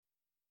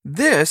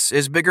This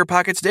is Bigger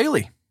Pockets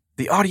Daily,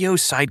 the audio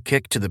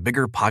sidekick to the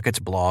Bigger Pockets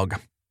blog.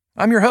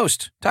 I'm your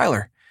host,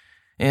 Tyler,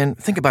 and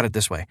think about it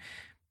this way.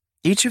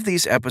 Each of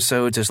these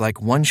episodes is like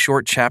one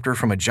short chapter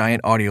from a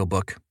giant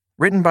audiobook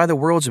written by the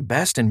world's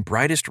best and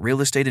brightest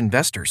real estate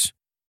investors.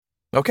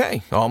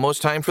 Okay,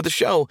 almost time for the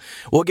show.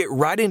 We'll get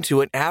right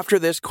into it after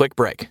this quick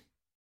break.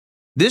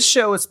 This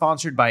show is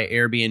sponsored by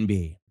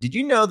Airbnb. Did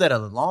you know that a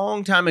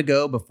long time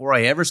ago, before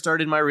I ever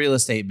started my real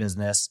estate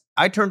business,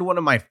 I turned one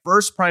of my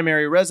first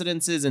primary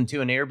residences into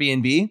an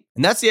Airbnb?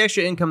 And that's the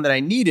extra income that I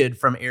needed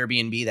from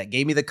Airbnb that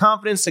gave me the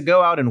confidence to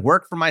go out and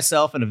work for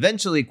myself and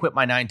eventually quit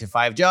my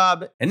 9-to-5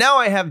 job. And now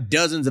I have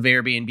dozens of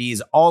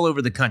Airbnbs all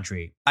over the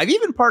country. I've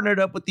even partnered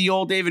up with the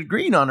old David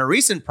Green on a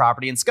recent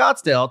property in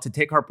Scottsdale to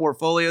take our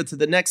portfolio to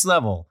the next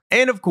level.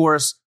 And of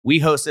course, we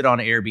host it on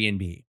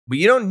Airbnb. But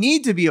you don't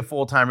need to be a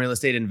full-time real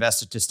estate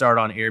investor to start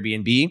on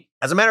Airbnb.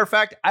 As a matter of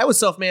fact, I was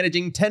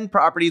self-managing 10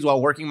 properties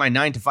while working my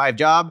 9-to-5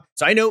 job,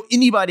 so I know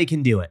anybody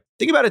can do it.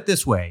 Think about it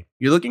this way.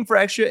 You're looking for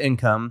extra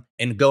income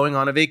and going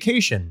on a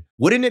vacation.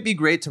 Wouldn't it be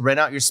great to rent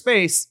out your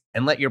space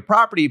and let your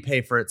property pay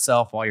for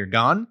itself while you're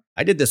gone?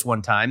 I did this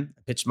one time.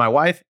 I pitched my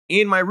wife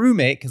and my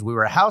roommate, because we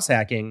were house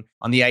hacking,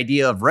 on the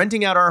idea of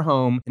renting out our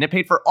home, and it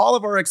paid for all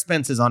of our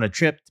expenses on a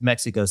trip to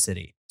Mexico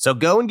City. So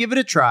go and give it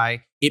a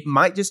try. It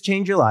might just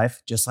change your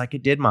life, just like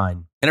it did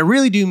mine. And I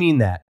really do mean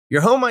that.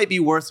 Your home might be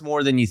worth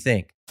more than you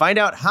think. Find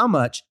out how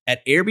much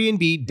at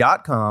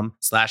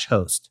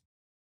airbnb.com/host.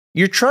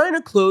 You're trying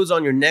to close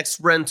on your next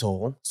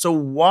rental, so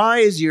why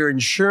is your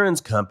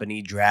insurance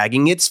company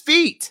dragging its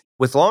feet?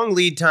 With long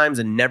lead times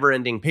and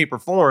never-ending paper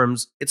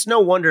forms, it's no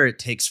wonder it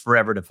takes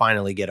forever to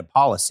finally get a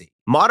policy.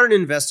 Modern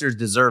investors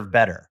deserve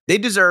better. They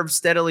deserve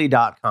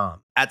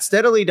Steadily.com. At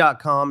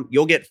Steadily.com,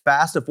 you'll get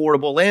fast,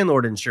 affordable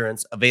landlord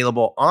insurance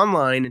available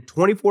online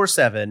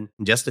 24/7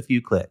 in just a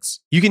few clicks.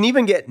 You can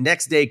even get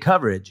next-day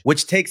coverage,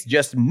 which takes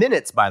just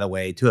minutes, by the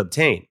way, to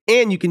obtain.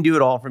 And you can do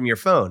it all from your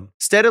phone.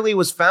 Steadily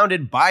was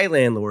founded by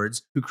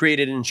landlords who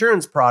created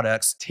insurance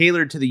products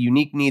tailored to the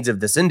unique needs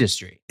of this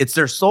industry. It's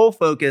their sole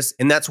focus,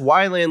 and that's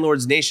why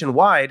landlords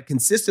nationwide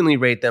consistently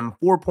rate them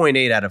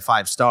 4.8 out of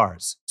 5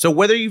 stars. So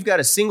whether you've got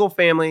a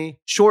single-family,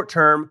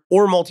 short-term,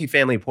 or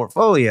multifamily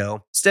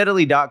portfolio,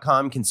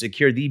 Steadily.com can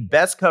secure the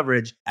best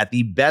coverage at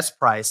the best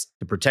price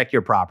to protect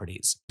your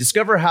properties.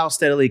 Discover how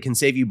Steadily can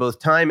save you both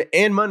time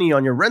and money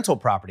on your rental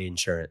property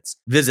insurance.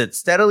 Visit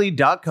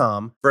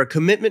Steadily.com for a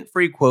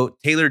commitment-free quote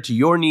tailored to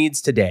your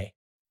needs today.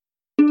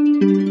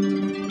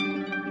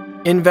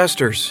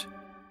 Investors,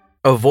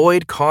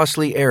 avoid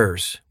costly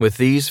errors with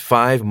these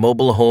 5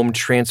 mobile home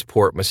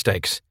transport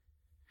mistakes.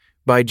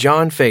 By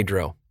John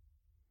Fedro.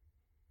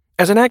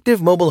 As an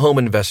active mobile home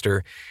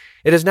investor,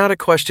 it is not a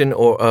question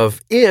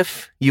of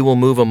if you will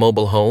move a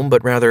mobile home,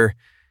 but rather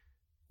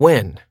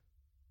when.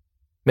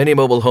 Many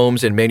mobile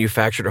homes and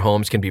manufactured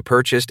homes can be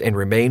purchased and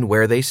remain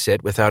where they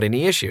sit without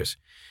any issues.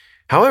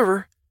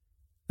 However,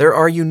 there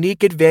are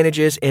unique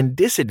advantages and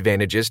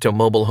disadvantages to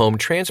mobile home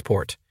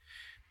transport.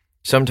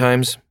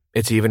 Sometimes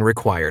it's even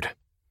required.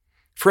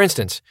 For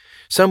instance,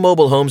 some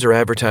mobile homes are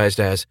advertised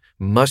as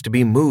must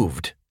be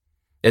moved.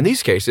 In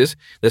these cases,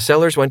 the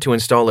sellers want to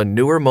install a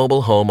newer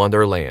mobile home on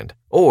their land,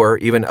 or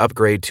even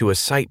upgrade to a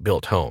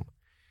site-built home.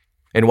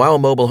 And while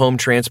mobile home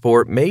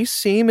transport may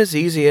seem as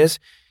easy as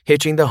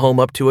hitching the home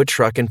up to a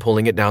truck and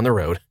pulling it down the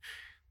road,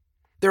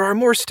 there are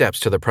more steps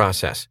to the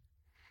process.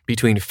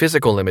 Between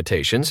physical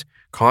limitations,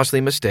 costly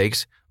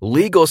mistakes,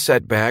 legal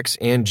setbacks,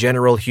 and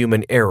general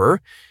human error,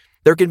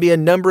 there can be a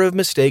number of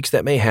mistakes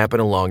that may happen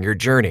along your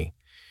journey.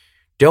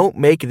 Don't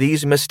make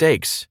these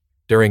mistakes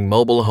during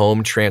mobile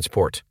home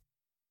transport.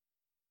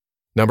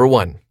 Number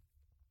 1.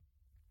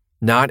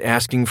 Not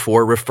asking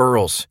for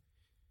referrals.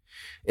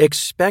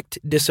 Expect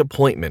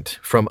disappointment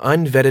from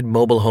unvetted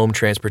mobile home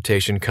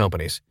transportation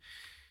companies.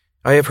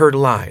 I have heard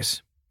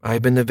lies.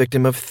 I've been the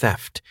victim of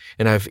theft,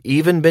 and I've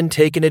even been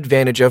taken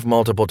advantage of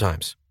multiple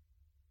times.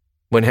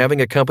 When having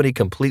a company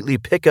completely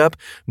pick up,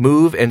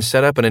 move, and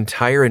set up an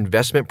entire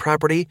investment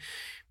property,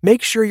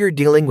 make sure you're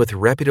dealing with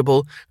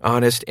reputable,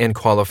 honest, and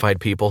qualified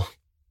people.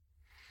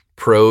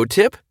 Pro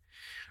tip: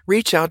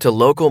 reach out to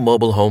local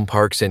mobile home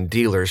parks and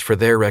dealers for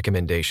their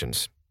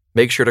recommendations.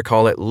 Make sure to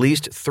call at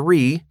least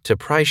 3 to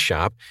price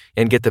shop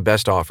and get the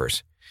best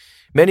offers.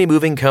 Many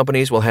moving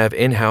companies will have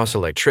in-house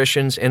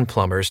electricians and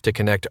plumbers to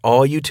connect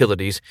all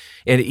utilities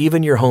and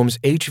even your home's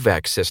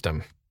HVAC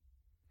system.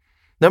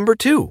 Number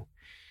 2.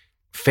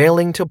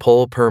 Failing to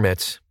pull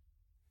permits.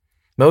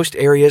 Most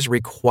areas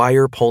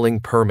require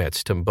pulling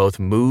permits to both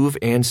move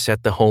and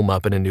set the home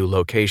up in a new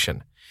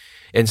location.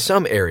 In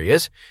some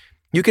areas,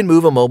 you can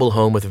move a mobile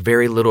home with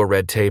very little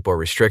red tape or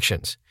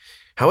restrictions.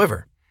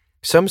 However,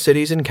 some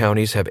cities and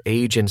counties have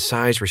age and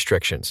size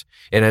restrictions,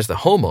 and as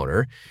the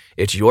homeowner,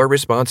 it's your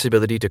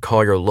responsibility to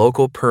call your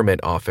local permit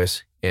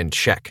office and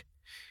check.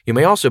 You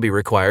may also be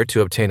required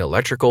to obtain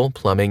electrical,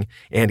 plumbing,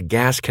 and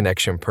gas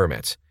connection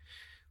permits.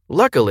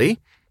 Luckily,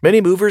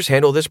 many movers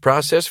handle this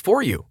process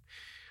for you.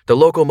 The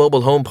local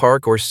mobile home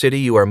park or city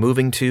you are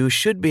moving to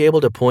should be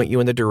able to point you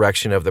in the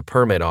direction of the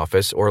permit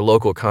office or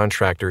local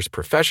contractors'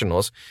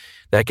 professionals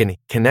that can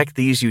connect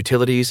these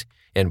utilities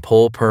and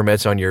pull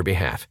permits on your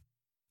behalf.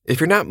 If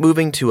you're not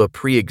moving to a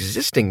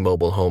pre-existing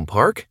mobile home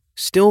park,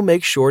 still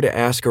make sure to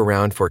ask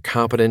around for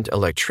competent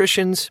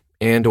electricians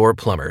and/or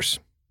plumbers.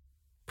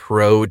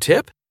 Pro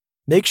tip: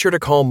 make sure to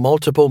call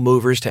multiple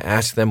movers to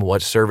ask them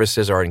what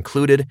services are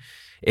included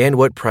and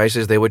what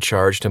prices they would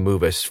charge to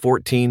move a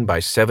 14 by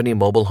 70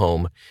 mobile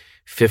home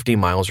 50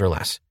 miles or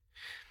less.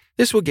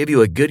 This will give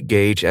you a good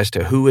gauge as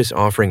to who is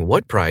offering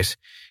what price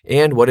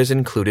and what is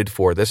included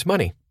for this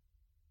money.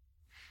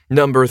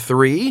 Number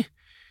 3,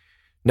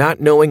 not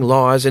knowing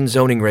laws and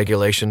zoning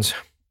regulations.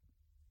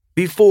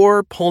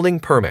 Before pulling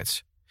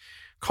permits,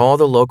 call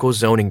the local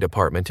zoning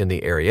department in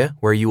the area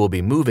where you will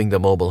be moving the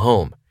mobile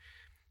home.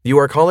 You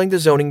are calling the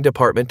zoning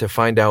department to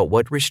find out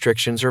what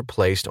restrictions are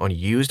placed on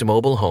used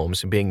mobile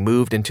homes being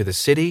moved into the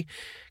city,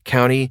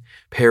 county,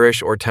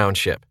 parish, or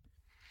township.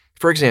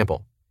 For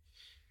example,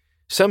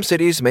 some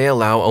cities may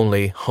allow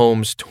only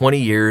homes 20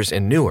 years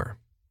and newer.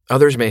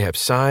 Others may have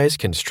size,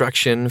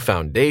 construction,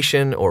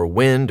 foundation, or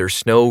wind or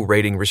snow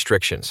rating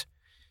restrictions.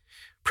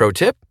 Pro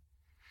tip: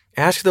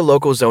 ask the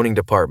local zoning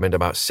department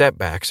about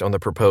setbacks on the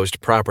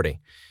proposed property.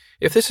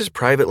 If this is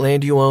private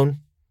land you own,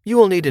 you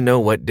will need to know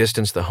what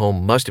distance the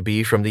home must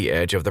be from the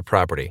edge of the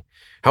property.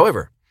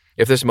 However,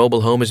 if this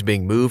mobile home is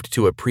being moved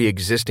to a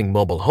pre-existing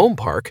mobile home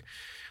park,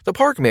 the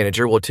park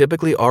manager will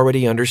typically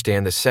already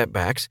understand the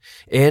setbacks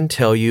and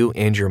tell you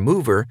and your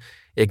mover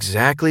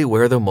exactly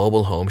where the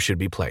mobile home should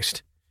be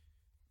placed.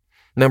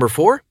 Number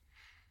 4,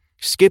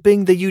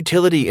 skipping the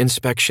utility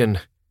inspection.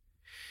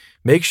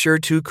 Make sure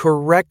to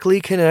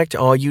correctly connect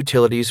all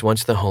utilities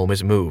once the home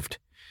is moved.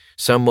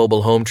 Some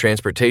mobile home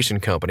transportation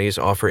companies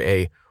offer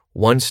a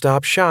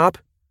one-stop shop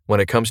when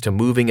it comes to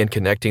moving and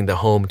connecting the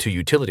home to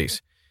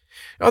utilities.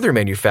 Other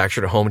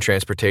manufactured home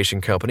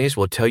transportation companies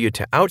will tell you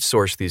to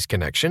outsource these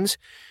connections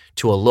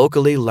to a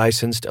locally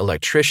licensed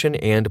electrician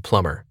and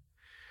plumber.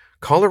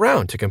 Call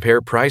around to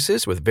compare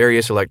prices with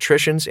various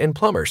electricians and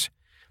plumbers.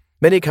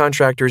 Many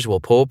contractors will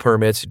pull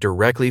permits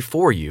directly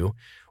for you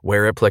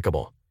where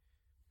applicable.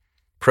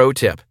 Pro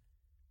tip: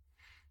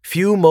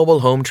 few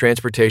mobile home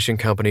transportation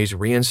companies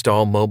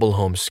reinstall mobile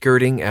home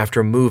skirting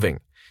after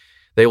moving.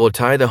 They will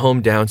tie the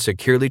home down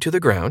securely to the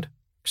ground,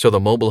 so the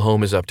mobile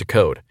home is up to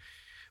code.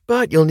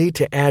 But you'll need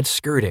to add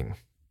skirting,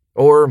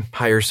 or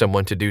hire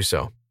someone to do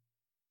so.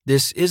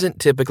 This isn't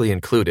typically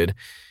included,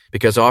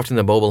 because often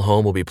the mobile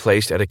home will be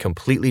placed at a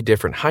completely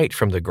different height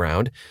from the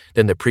ground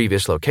than the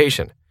previous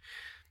location.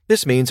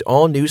 This means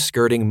all new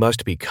skirting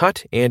must be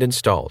cut and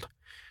installed.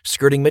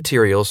 Skirting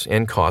materials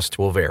and costs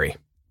will vary.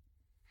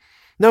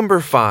 Number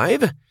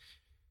 5,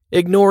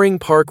 ignoring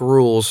park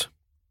rules.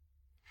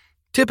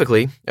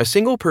 Typically, a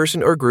single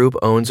person or group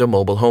owns a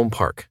mobile home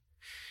park.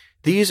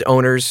 These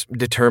owners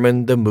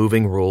determine the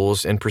moving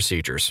rules and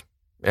procedures.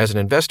 As an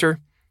investor,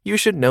 you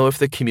should know if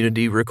the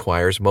community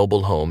requires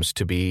mobile homes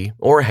to be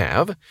or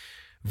have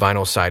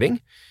vinyl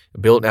siding,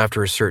 built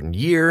after a certain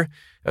year,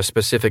 a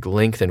specific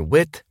length and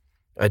width,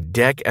 a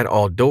deck at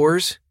all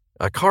doors,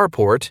 a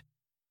carport,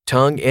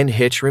 tongue and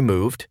hitch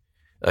removed,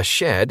 a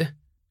shed,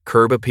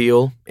 curb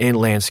appeal, and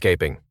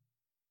landscaping.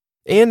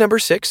 And number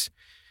 6,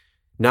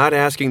 not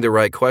asking the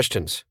right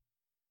questions.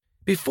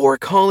 Before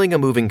calling a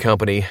moving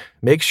company,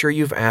 make sure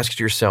you've asked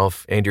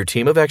yourself and your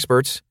team of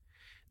experts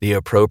the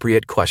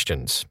appropriate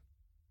questions.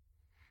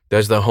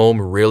 Does the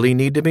home really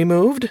need to be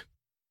moved?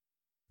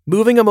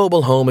 Moving a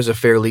mobile home is a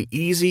fairly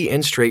easy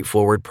and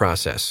straightforward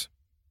process.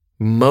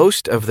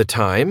 Most of the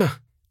time.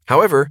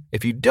 However,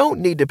 if you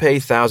don't need to pay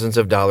thousands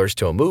of dollars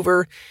to a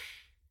mover,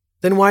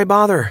 then why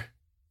bother?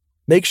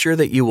 Make sure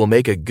that you will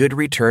make a good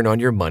return on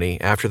your money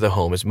after the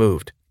home is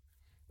moved.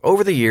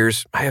 Over the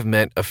years, I have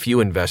met a few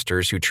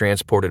investors who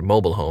transported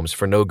mobile homes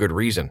for no good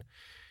reason.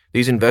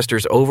 These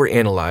investors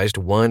overanalyzed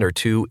one or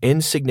two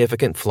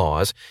insignificant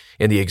flaws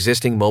in the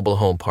existing mobile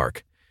home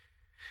park.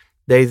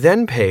 They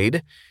then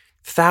paid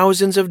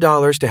thousands of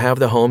dollars to have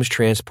the homes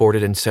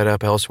transported and set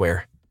up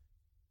elsewhere.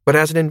 But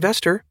as an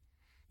investor,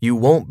 you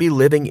won't be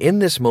living in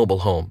this mobile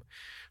home,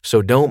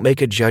 so don't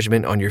make a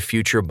judgment on your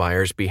future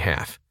buyer's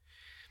behalf.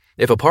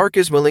 If a park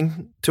is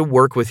willing to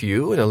work with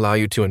you and allow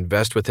you to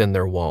invest within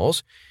their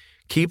walls,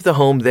 keep the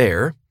home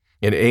there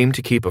and aim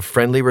to keep a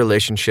friendly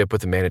relationship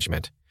with the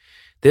management.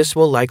 This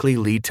will likely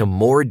lead to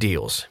more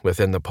deals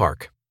within the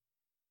park.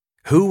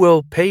 Who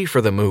will pay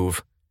for the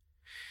move?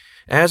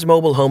 As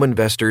mobile home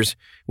investors,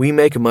 we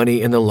make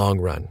money in the long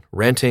run,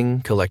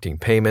 renting, collecting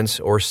payments,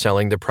 or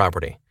selling the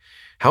property.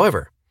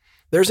 However,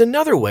 there's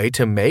another way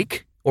to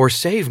make or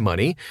save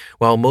money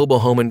while mobile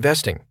home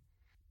investing.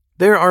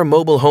 There are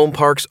mobile home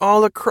parks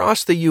all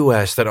across the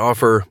U.S. that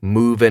offer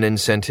move-in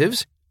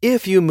incentives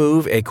if you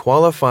move a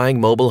qualifying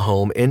mobile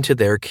home into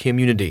their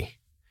community.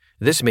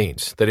 This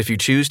means that if you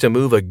choose to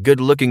move a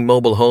good-looking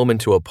mobile home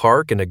into a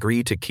park and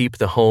agree to keep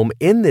the home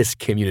in this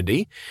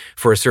community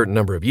for a certain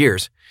number of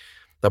years,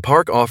 the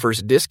park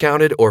offers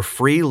discounted or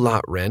free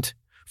lot rent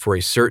for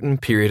a certain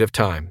period of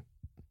time.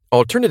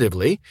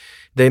 Alternatively,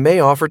 they may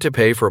offer to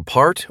pay for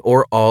part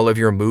or all of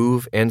your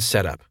move and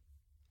setup.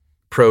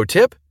 Pro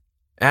tip: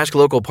 Ask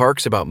local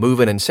parks about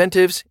move-in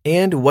incentives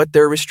and what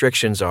their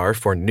restrictions are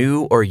for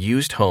new or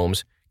used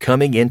homes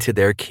coming into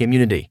their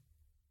community.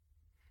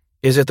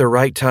 Is it the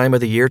right time of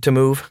the year to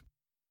move?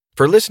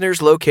 For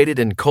listeners located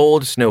in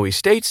cold, snowy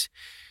states,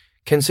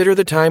 consider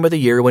the time of the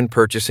year when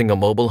purchasing a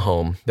mobile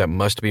home that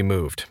must be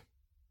moved.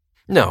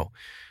 No,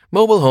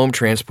 mobile home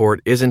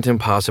transport isn't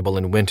impossible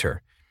in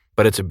winter,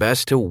 but it's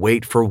best to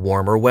wait for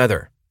warmer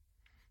weather.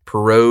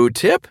 Pro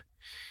tip: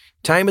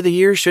 time of the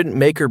year shouldn't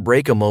make or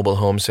break a mobile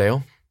home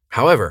sale.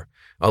 However,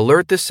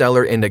 alert the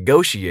seller and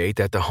negotiate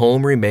that the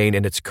home remain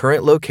in its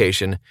current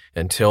location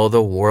until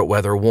the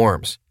weather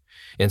warms.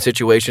 In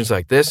situations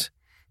like this,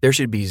 there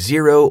should be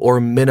zero or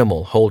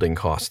minimal holding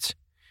costs.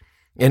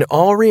 In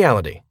all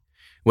reality,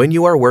 when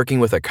you are working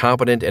with a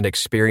competent and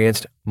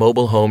experienced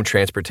mobile home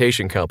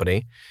transportation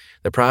company,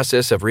 the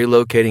process of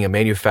relocating a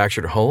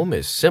manufactured home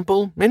is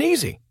simple and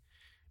easy.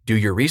 Do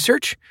your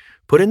research,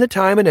 put in the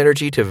time and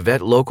energy to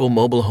vet local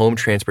mobile home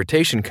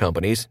transportation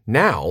companies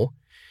now,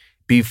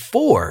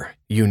 before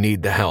you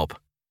need the help.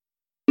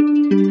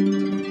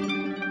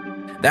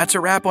 That's a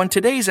wrap on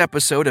today's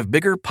episode of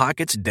Bigger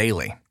Pockets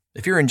Daily.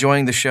 If you're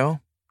enjoying the show,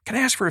 can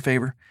I ask for a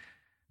favor?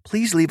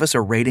 Please leave us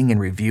a rating and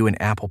review in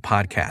Apple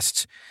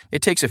Podcasts.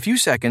 It takes a few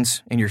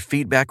seconds, and your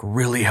feedback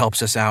really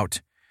helps us out.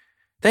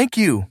 Thank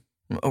you.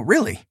 Oh,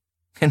 really?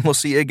 And we'll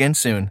see you again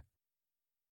soon.